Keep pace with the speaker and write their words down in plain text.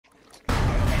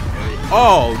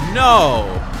Oh, no.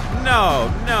 No,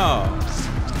 no.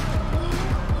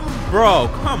 Bro,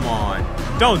 come on.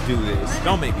 Don't do this.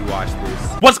 Don't make me watch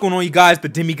this. What's going on, you guys? The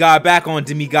Demigod back on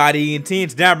Demigod ENT, and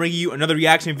today I'm bringing you another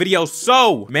reaction video.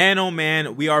 So, man, oh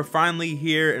man, we are finally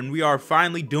here, and we are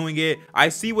finally doing it. I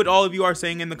see what all of you are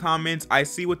saying in the comments. I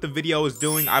see what the video is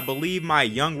doing. I believe my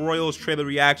Young Royals trailer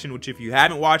reaction, which if you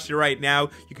haven't watched it right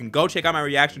now, you can go check out my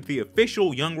reaction to the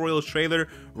official Young Royals trailer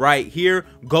right here.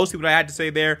 Go see what I had to say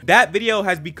there. That video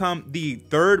has become the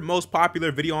third most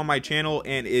popular video on my channel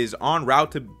and is en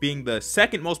route to being the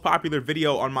second most popular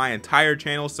video on my entire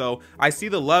channel. So I see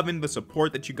the love and the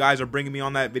support that you guys are bringing me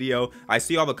on that video. I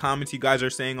see all the comments you guys are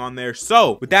saying on there.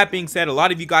 So with that being said, a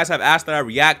lot of you guys have asked that I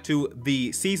react to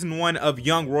the season 1 of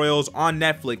Young Royals on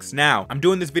Netflix. Now I'm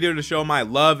doing this video to show my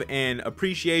love and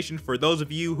appreciation for those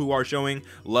of you who are showing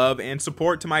love and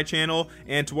support to my channel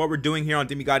and to what we're doing here on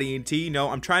Demigod ENT. You know,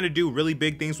 I'm trying to do really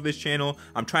big things with this channel.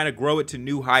 I'm trying to grow it to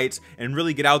new heights and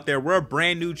really get out there. We're a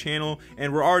brand new channel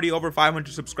and we're already over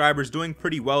 500 subscribers, doing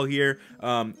pretty well here.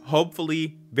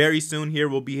 Hopefully very soon here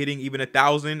we'll be hitting even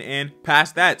 1,000 and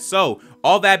past that. So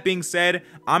all that being said,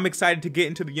 I'm excited to get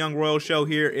into the Young Royals show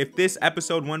here. If this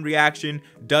episode 1 reaction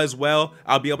does well,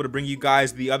 I'll be able to bring you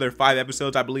guys the other 5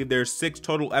 episodes. I believe there's 6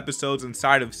 total episodes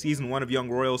inside of season 1 of Young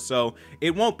Royals, so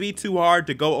it won't be too hard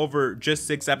to go over just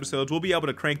 6 episodes. We'll be able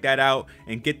to crank that out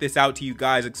and get this out to you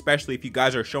guys, especially if you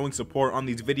guys are showing support on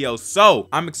these videos. So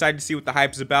I'm excited to see what the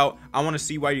hype is about. I want to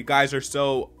see why you guys are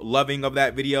so loving of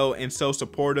that video and so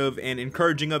supportive and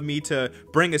encouraging of me to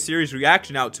bring a serious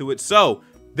reaction out to it. So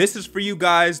this is for you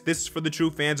guys. This is for the true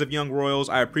fans of Young Royals.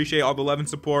 I appreciate all the love and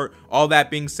support. All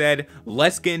that being said,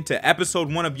 let's get into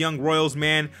episode 1 of Young Royals,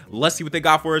 man. Let's see what they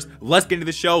got for us. Let's get into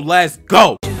the show. Let's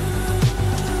go.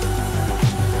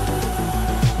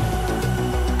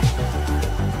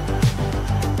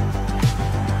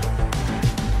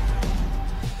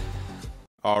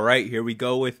 All right, here we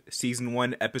go with season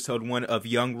 1, episode 1 of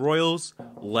Young Royals.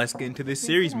 Let's get into this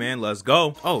series, man. Let's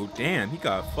go. Oh, damn, he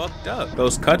got fucked up.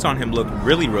 Those cuts on him look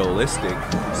really realistic.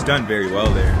 It's done very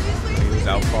well there. He was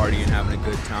out partying, having a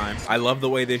good time. I love the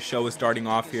way this show is starting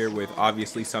off here with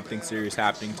obviously something serious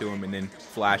happening to him and then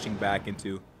flashing back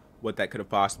into what that could have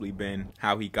possibly been,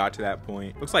 how he got to that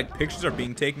point. Looks like pictures are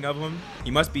being taken of him.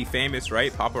 He must be famous,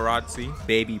 right? Paparazzi.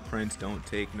 Baby prince don't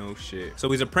take no shit.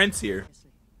 So he's a prince here.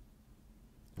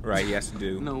 Right, he has to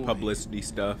do publicity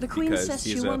stuff because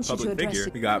he's a public figure.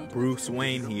 We got Bruce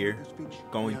Wayne here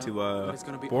going to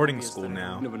boarding school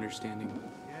now.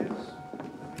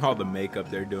 All the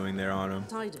makeup they're doing there on him.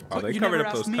 Oh, they covered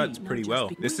up those cuts pretty well.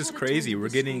 This is crazy. We're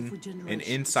getting an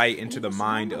insight into the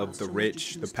mind of the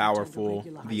rich, the powerful,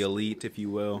 the elite, if you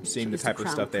will. Seeing the type of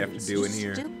stuff they have to do in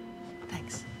here.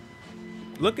 Thanks.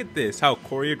 Look at this, how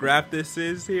choreographed this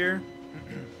is here.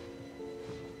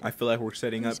 I feel like we're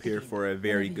setting up here for a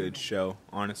very good show.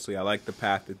 Honestly, I like the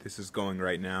path that this is going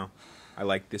right now. I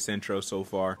like this intro so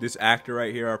far. This actor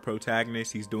right here, our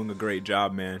protagonist, he's doing a great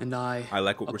job, man. And I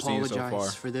like what we're seeing so far.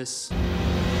 For this.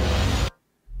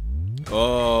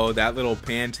 Oh, that little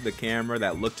pan to the camera,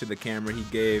 that look to the camera he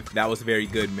gave, that was very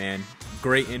good, man.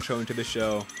 Great intro into the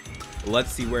show.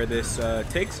 Let's see where this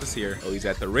takes us here. Oh, he's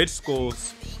at the rich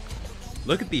schools.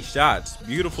 Look at these shots.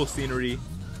 Beautiful scenery.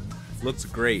 Looks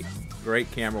great.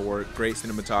 Great camera work, great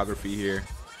cinematography here.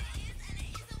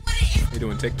 They're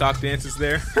doing TikTok dances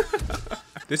there.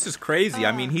 This is crazy.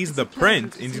 I mean, he's the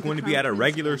prince, and he's going to be at a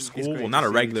regular school. Well, not a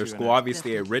regular school,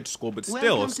 obviously a rich school, but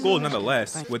still a school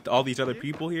nonetheless. With all these other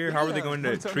people here, how are they going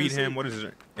to treat him? What is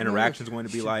his interactions going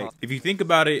to be like? If you think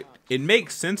about it, it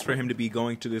makes sense for him to be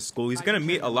going to this school. He's going to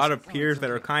meet a lot of peers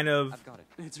that are kind of,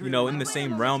 you know, in the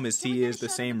same realm as he is, the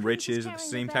same riches, the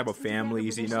same type of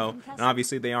families, you know. And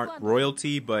obviously they aren't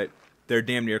royalty, but they're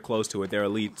damn near close to it. They're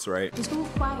elites, right?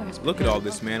 Look at all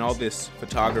this, man. All this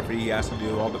photography he has to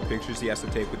do, all the pictures he has to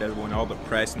take with everyone, all the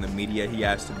press and the media he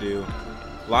has to do.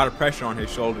 A lot of pressure on his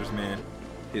shoulders, man.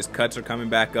 His cuts are coming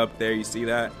back up there. You see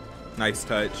that? Nice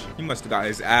touch. He must have got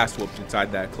his ass whooped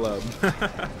inside that club.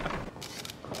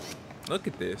 Look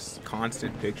at this.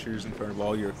 Constant pictures in front of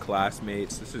all your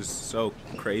classmates. This is so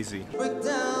crazy.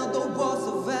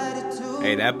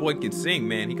 Hey, that boy can sing,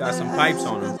 man. He got some pipes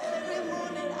on him.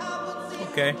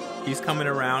 Okay, he's coming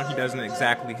around. He doesn't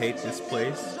exactly hate this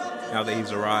place now that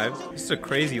he's arrived. This is a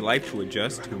crazy life to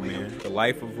adjust to, man. The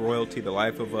life of royalty, the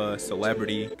life of a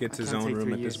celebrity. Gets his own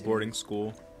room at this boarding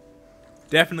school.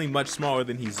 Definitely much smaller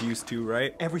than he's used to,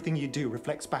 right? Everything you do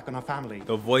reflects back on our family.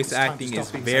 The voice acting is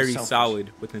very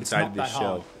solid with inside of this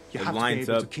show. It lines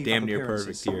up damn near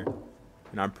perfect here.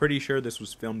 And I'm pretty sure this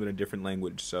was filmed in a different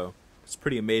language, so it's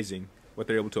pretty amazing what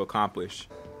they're able to accomplish.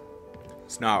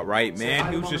 It's not right, man.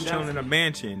 He was just chilling in a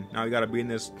mansion. Now we gotta be in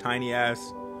this tiny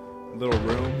ass little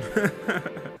room.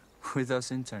 With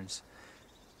us interns.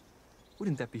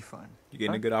 Wouldn't that be fun? You're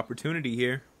getting a good opportunity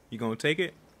here. You gonna take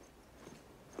it?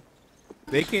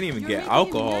 They can't even get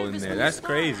alcohol in there. That's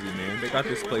crazy, man. They got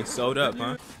this place sewed up,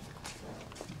 huh?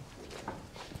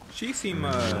 She seemed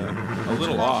a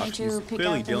little off. She's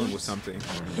clearly dealing with something.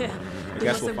 Yeah. I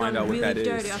guess we'll find out what that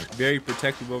is. Very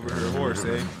protective over her horse,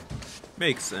 eh?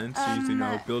 Makes sense. She's, you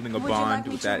know, building a bond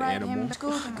with that animal.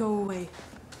 Go away.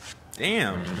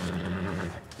 Damn.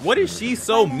 What is she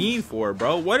so mean for,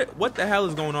 bro? What the hell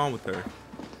is going on with her?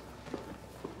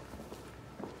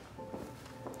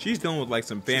 She's dealing with like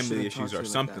some family issues or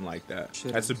something like that.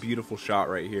 That's a beautiful shot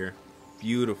right here.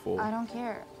 Beautiful. I don't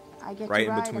care. I get Right to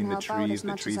in ride between and the help out trees, as the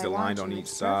much trees as I aligned want on to. each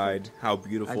It's side. How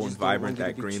beautiful and vibrant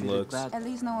that green looks. perfect. At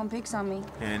least no one picks on me.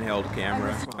 Handheld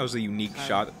camera. That was a unique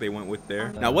shot that they went with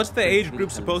there. Now, what's the age group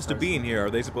supposed to be in here?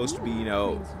 Are they supposed to be, you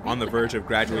know, on the verge of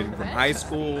graduating from high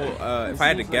school? If I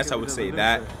had to guess, I would say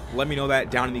that. Let me know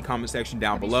that down in the comment section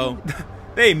down below.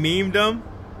 They memed him?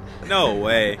 No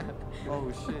way.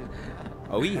 Oh shit.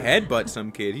 Oh, he headbutts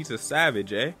some kid. He's a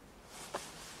savage, eh?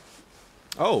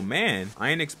 Oh, man. I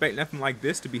ain't expect nothing like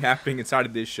this to be happening inside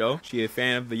of this show. She a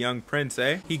fan of the young prince,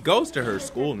 eh? He goes to her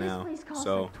school now,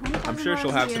 so I'm sure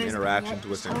she'll have some interactions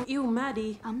with him. Ew,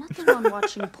 Maddie. I'm not the one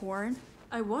watching porn.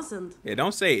 I wasn't. Yeah,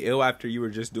 don't say ill after you were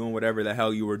just doing whatever the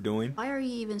hell you were doing. Why are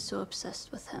you even so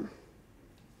obsessed with him?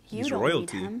 He's You don't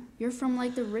royalty. need him. You're from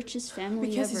like the richest family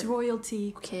Because ever. he's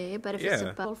royalty. Okay, but if it's Yeah.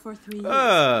 about For 3 years.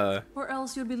 Or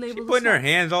else you'll be labeled She a putting her slut.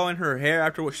 hands all in her hair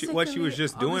after what she was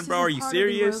just doing, bro. Are you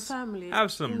serious?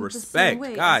 Have some respect.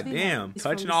 God damn.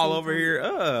 Touching all over here.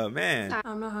 Man.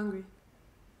 I'm not hungry.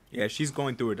 Yeah, she's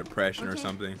going through a depression or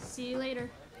something See you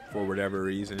later. for whatever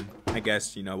reason. I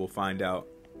guess, you know, we'll find out.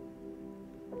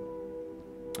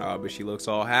 But she looks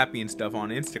all happy and stuff on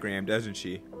Instagram, doesn't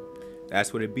she?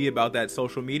 That's what it be about that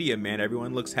social media, man.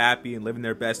 Everyone looks happy and living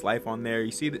their best life on there.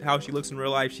 You see how she looks in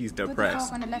real life? She's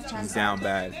depressed. on the left-hand She's down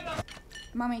bad.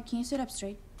 Mommy, can you sit up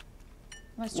straight?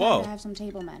 I was Whoa. trying to have some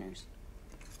table manners.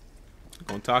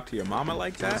 Gonna talk to your mama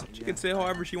like that? She can sit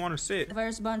however she want to sit. The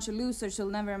first bunch of losers will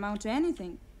never amount to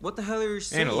anything. What the hell are you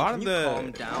saying? And a lot of Can you calm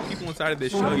the down? people inside of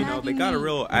this show, you know, they got a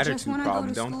real attitude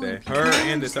problem, don't they? Her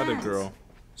and this other girl.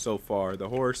 So far, the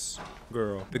horse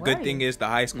girl. The good thing is the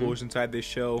high schoolers inside this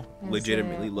show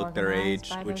legitimately look their age,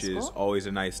 which is always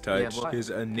a nice touch. Yeah, but- His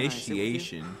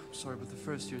initiation. Sorry, but the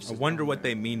first year. I wonder what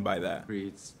they mean by that.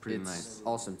 It's pretty nice.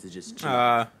 Awesome to just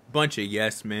chill. Bunch of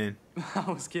yes men. I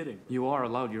was kidding. You are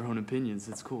allowed your own opinions.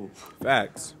 It's cool.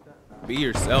 Facts. Be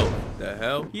yourself. The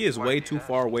hell? He is way too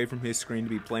far away from his screen to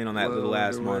be playing on that little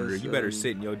ass monitor. You better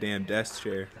sit in your damn desk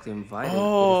chair.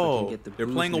 Oh, they're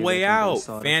playing A Way Out.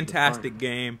 Fantastic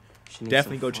game.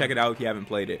 Definitely go check it out if you haven't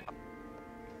played it.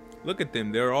 Look at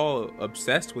them. They're all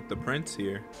obsessed with the prince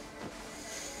here.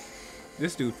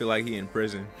 This dude feel like he in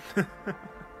prison.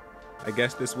 I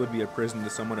guess this would be a prison to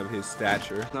someone of his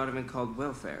stature. It's not even called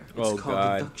welfare. It's Oh, called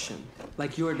God. deduction.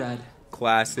 Like your dad.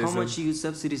 Classism. How much you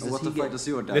subsidies does he get?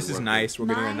 This is nice. We're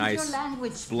getting a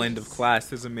nice blend of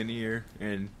classism in here,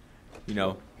 and you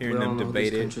know, hearing We all them know this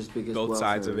debate it, country's biggest both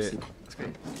sides of welfare it. That's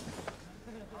great.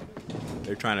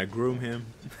 They're trying to groom him.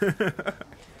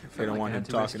 They don't want him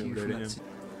talking over to him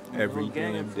every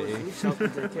damn day.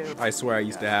 I swear I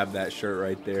used to have that shirt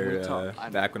right there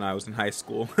back when I was in high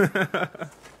school.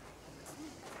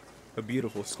 A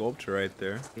beautiful sculpture right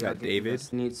there. Got David.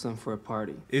 Need some for a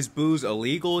party. Is booze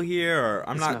illegal here? Or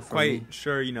I'm It's not not for quite me.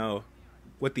 sure, you know,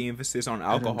 what the emphasis on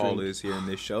alcohol is here in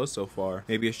this show so far.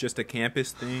 Maybe it's just a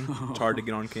campus thing. It's hard to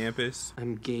get on campus.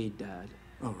 I'm gay, Dad.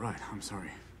 Oh, right. I'm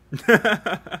sorry.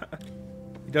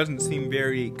 He doesn't seem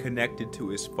very connected to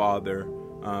his father.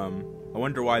 I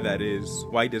wonder why that is.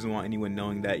 Why he doesn't want anyone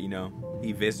knowing that, you know,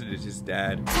 he visited his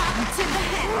dad.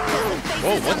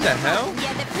 Whoa, what the hell?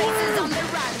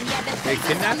 They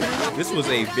kidnapped him? This was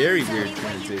a very weird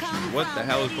transition. What the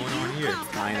hell is going on here?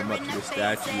 Tying him up to the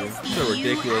statue. It's a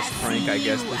ridiculous prank, I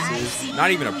guess this is.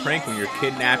 Not even a prank when you're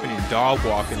kidnapping and dog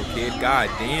walking a kid. God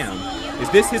damn. Is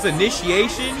this his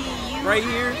initiation right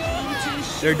here?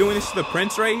 They're doing this to the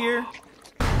prince right here?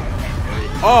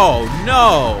 Oh,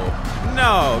 no.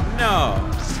 No, no.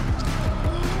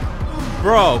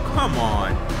 Bro, come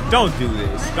on. Don't do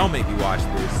this. Don't make me watch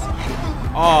this.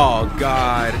 Oh,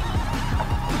 God.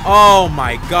 Oh,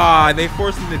 my God. They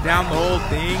forced him to down the whole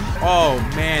thing? Oh,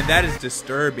 man, that is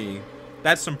disturbing.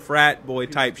 That's some frat boy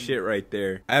type shit right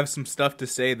there. I have some stuff to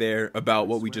say there about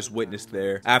what we just witnessed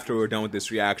there. After we're done with this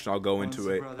reaction, I'll go into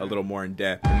it a little more in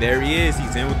depth. And there he is.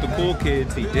 He's in with the cool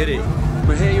kids. He did it.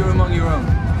 But hey, you're among your own.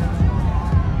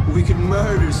 We could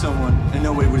murder someone and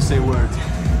nobody would say a word.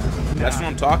 That's what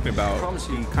I'm talking about.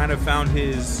 He kind of found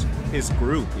his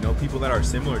group, you know, people that are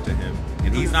similar to him.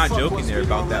 And he's not joking there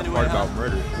about that part about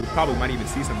murder. We probably might even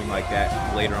see something like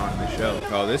that later on in the show.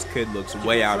 Oh, this kid looks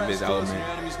way out of his element.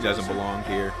 He doesn't belong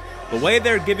here. The way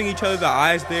they're giving each other the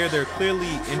eyes there, they're clearly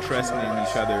interested in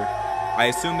each other. I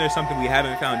assume there's something we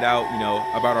haven't found out, you know,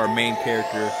 about our main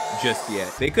character just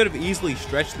yet. They could have easily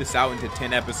stretched this out into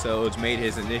 10 episodes, made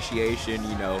his initiation,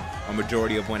 you know, a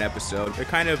majority of one episode. They're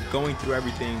kind of going through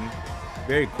everything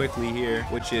very quickly here,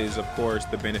 which is, of course,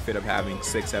 the benefit of having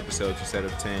 6 episodes instead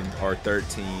of 10 or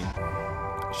 13.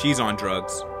 She's on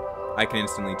drugs. I can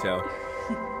instantly tell.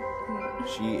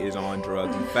 She is on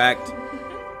drugs. In fact,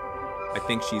 I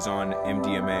think she's on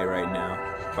MDMA right now,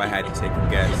 if I had to take a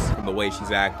guess from the way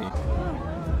she's acting.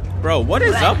 Bro, what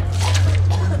is up?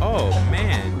 Oh,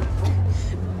 man.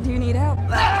 Do you need help?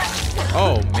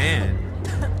 Oh, man.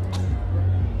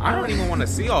 I don't even want to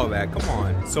see all that. Come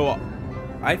on. So,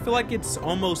 I feel like it's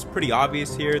almost pretty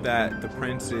obvious here that the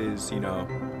prince is, you know,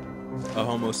 a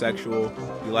homosexual.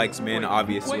 He likes men,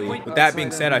 obviously. With that being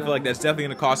said, I feel like that's definitely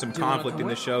going to cause some conflict in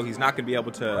the show. He's not going to be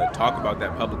able to talk about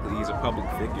that publicly. He's a public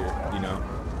figure, you know.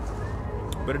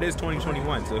 But it is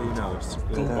 2021, so who knows? A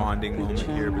little bonding moment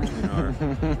here between our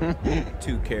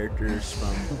 2 characters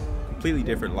from completely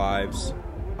different lives.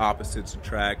 Opposites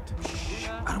attract.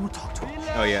 I don't want to talk to him.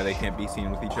 Oh yeah, they can't be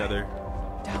seen with each other.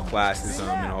 Classism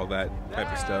and all that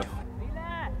type of stuff.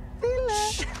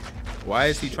 Why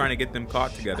is he trying to get them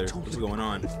caught together? What's going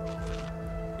on?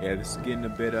 Yeah, this is getting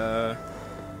a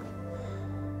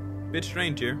bit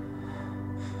strange here.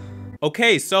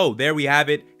 Okay, so there we have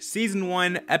it. Season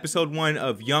 1, episode 1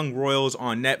 of Young Royals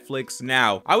on Netflix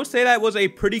now. I would say that was a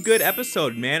pretty good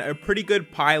episode, man. A pretty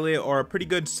good pilot or a pretty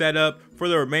good setup for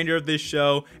the remainder of this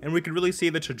show, and we can really see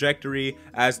the trajectory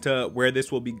as to where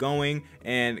this will be going.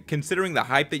 And considering the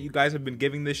hype that you guys have been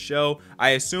giving this show, I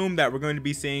assume that we're going to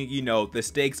be seeing, you know, the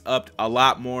stakes upped a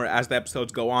lot more as the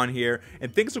episodes go on here,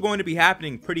 and things are going to be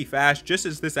happening pretty fast. Just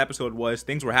as this episode was,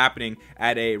 things were happening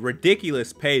at a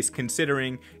ridiculous pace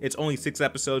considering it's only 6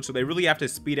 episodes, so they really have to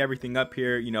speed everything up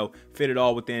here, you know, fit it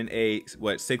all within a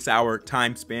 6-hour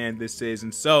time span this is.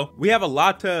 And so we have a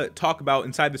lot to talk about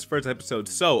inside this first episode.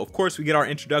 So of course we get our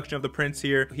introduction of the prince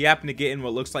here. He happened to get in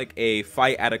what looks like a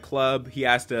fight at a club. He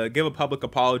has to give a public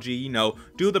apology, you know,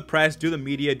 do the press, do the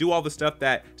media, do all the stuff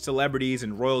that celebrities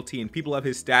and royalty and people of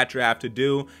his stature have to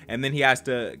do. And then he has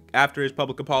to, after his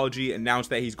public apology, announce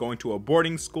that he's going to a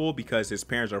boarding school because his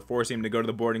parents are forcing him to go to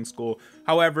the boarding school.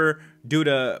 However, due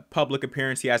to public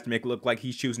appearance, he has to make it look like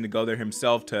he's choosing to go there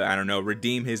himself to, I don't know,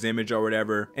 redeem his image or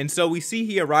whatever. And so we see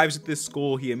he arrives at this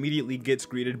school. He immediately gets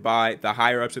greeted by the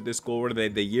higher ups at this school. What are they,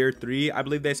 the year 3, I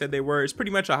believe they said they were. It's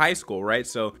pretty much a high school, right?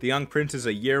 So the young prince is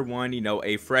a year 1, you know,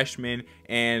 a freshman,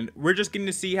 and we're just getting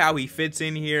to see how he fits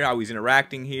in here, how he's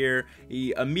interacting here.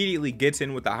 He immediately gets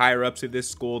in with the higher ups of this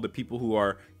school, the people who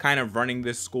are kind of running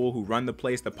this school, who run the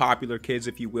place, the popular kids,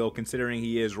 if you will, considering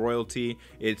he is royalty.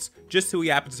 It's just who he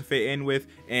happens to fit in with.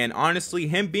 And honestly,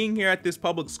 him being here at this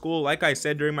public school, like I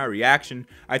said during my reaction,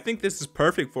 I think this is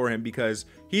perfect for him because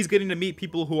he's getting to meet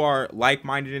people who are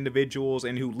like-minded individuals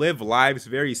and who live lives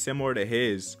very similar to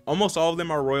his. Almost all of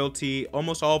them are royalty.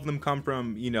 Almost all of them come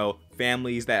from, you know,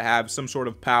 families that have some sort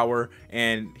of power,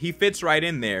 and he fits right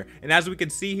in there. And as we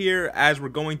can see here, as we're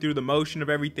going through the motion of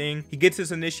everything, he gets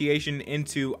his initiation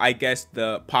into, I guess,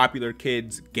 the popular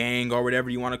kids gang or whatever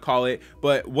you want to call it.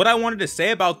 But what I wanted to say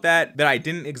about that I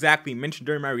didn't exactly mention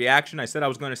during my reaction, I said I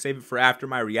was going to save it for after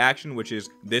my reaction, which is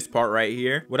this part right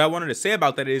here. What I wanted to say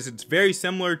about that is it's very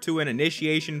similar to an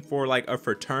initiation for like a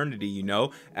fraternity, you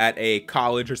know, at a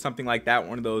college or something like that,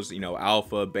 one of those, you know,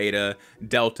 alpha, beta,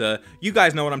 delta, you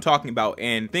guys know what I'm talking about.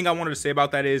 And the thing I wanted to say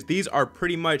about that is these are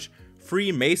pretty much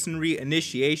Freemasonry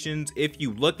initiations. If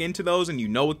you look into those and you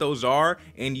know what those are,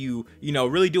 and you know,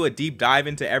 really do a deep dive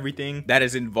into everything that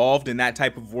is involved in that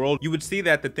type of world, you would see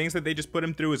that the things that they just put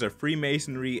him through is a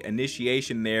Freemasonry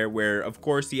initiation there, where of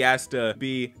course he has to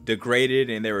be degraded,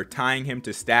 and they were tying him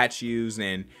to statues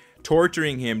and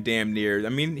torturing him damn near. I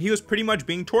mean, he was pretty much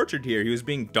being tortured here. He was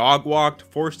being dog walked,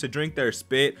 forced to drink their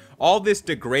spit, all this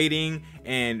degrading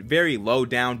and very low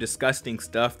down, disgusting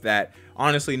stuff that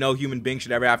honestly no human being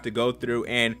should ever have to go through,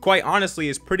 and quite honestly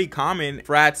is pretty common.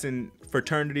 Frats and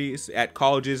fraternities at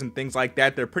colleges and things like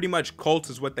that, they're pretty much cults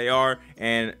is what they are,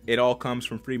 and it all comes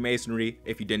from Freemasonry.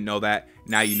 If you didn't know that,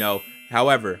 now you know.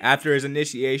 However, after his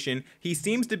initiation, he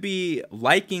seems to be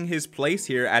liking his place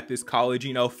here at this college,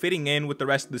 you know, fitting in with the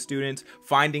rest of the students,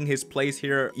 finding his place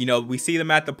here. You know, we see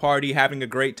them at the party having a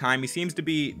great time. He seems to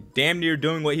be damn near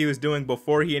doing what he was doing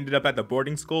before he ended up at the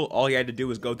boarding school. All he had to do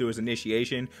was go through his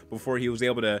initiation before he was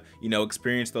able to, you know,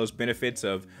 experience those benefits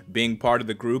of being part of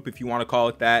the group, if you want to call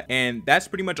it that. And that's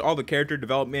pretty much all the character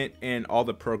development and all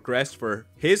the progress for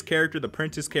his character, the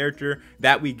Princess character,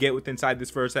 that we get with inside this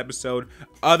first episode,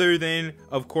 other than,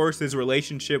 of course, his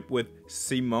relationship with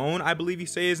Simone, I believe you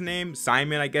say his name,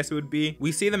 Simon, I guess it would be.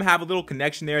 We see them have a little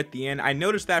connection there at the end. I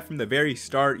noticed that from the very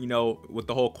start, you know, with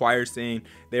the whole choir scene,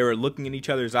 they were looking in each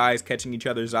other's eyes, catching each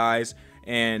other's eyes.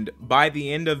 And by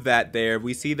the end of that there,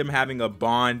 we see them having a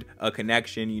bond, a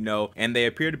connection, you know, and they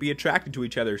appear to be attracted to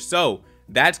each other. So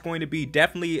that's going to be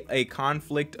definitely a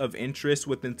conflict of interest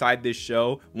with inside this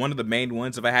show. One of the main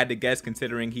ones, if I had to guess,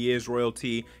 considering he is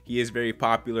royalty, he is very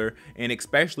popular, and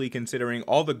especially considering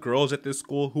all the girls at this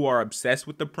school who are obsessed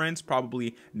with the prince,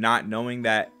 probably not knowing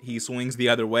that he swings the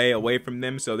other way, away from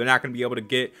them, so they're not going to be able to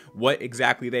get what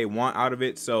exactly they want out of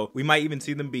it. So we might even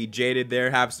see them be jaded there,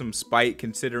 have some spite,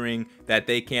 considering that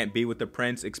they can't be with the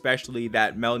prince, especially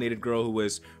that melanated girl who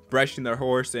was brushing their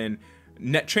horse and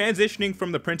transitioning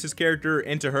from the princess character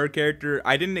into her character.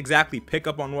 I didn't exactly pick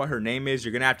up on what her name is.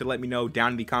 You're gonna have to let me know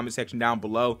down in the comment section down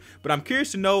below, but I'm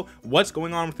curious to know what's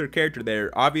going on with her character there.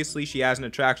 Obviously she has an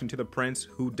attraction to the prince.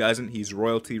 Who doesn't? He's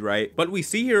royalty, right? But we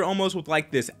see her almost with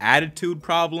like this attitude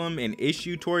problem and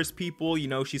issue towards people. You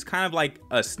know, she's kind of like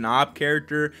a snob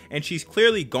character, and she's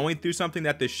clearly going through something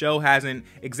that the show hasn't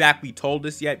exactly told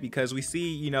us yet, because we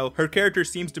see, you know, her character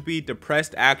seems to be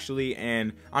depressed actually,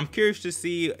 and I'm curious to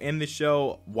see in the show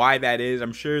why that is.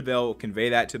 I'm sure they'll convey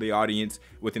that to the audience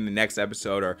within the next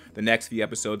episode or the next few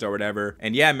episodes or whatever.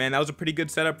 And yeah, man, that was a pretty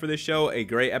good setup for this show. A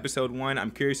great episode 1.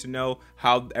 I'm curious to know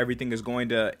how everything is going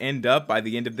to end up by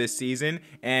the end of this season,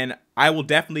 and I will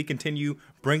definitely continue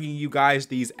bringing you guys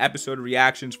these episode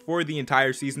reactions for the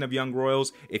entire season of Young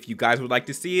Royals if you guys would like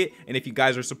to see it, and if you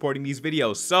guys are supporting these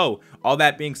videos. So all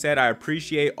that being said, I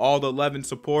appreciate all the love and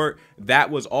support. That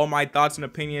was all my thoughts and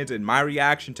opinions and my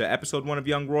reaction to episode 1 of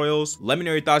Young Royals. Let me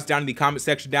know your thoughts down in the comment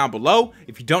section down below.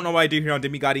 If you don't know what I do here on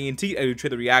Demigod ENT, I do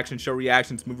trailer reactions, show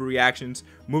reactions, movie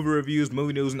reviews,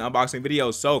 movie news, and unboxing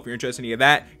videos. So if you're interested in any of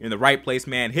that, you're in the right place,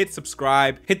 man. Hit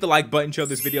subscribe, hit the like button, show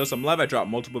this video some love. I drop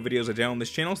multiple videos a day on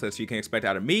this channel, so that's what you can expect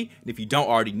out of me. And if you don't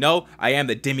already know, I am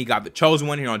the Demigod, the chosen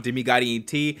one, here on Demigod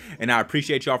ENT, and I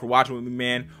appreciate y'all for watching with me,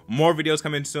 man. More videos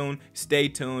coming soon. Stay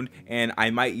tuned, and I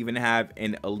might even have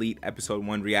an Elite episode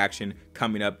 1 reaction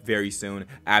coming up very soon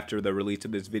after the release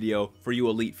of this video. For you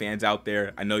Elite fans out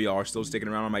there, I know y'all are still sticking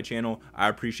around on my channel. I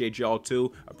appreciate y'all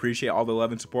too. Appreciate all the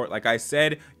love and support. Like I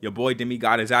said, your boy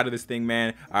Demigod is out of this thing,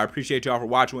 man. I appreciate y'all for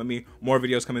watching with me. More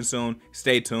videos coming soon.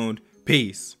 Stay tuned.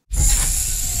 Peace.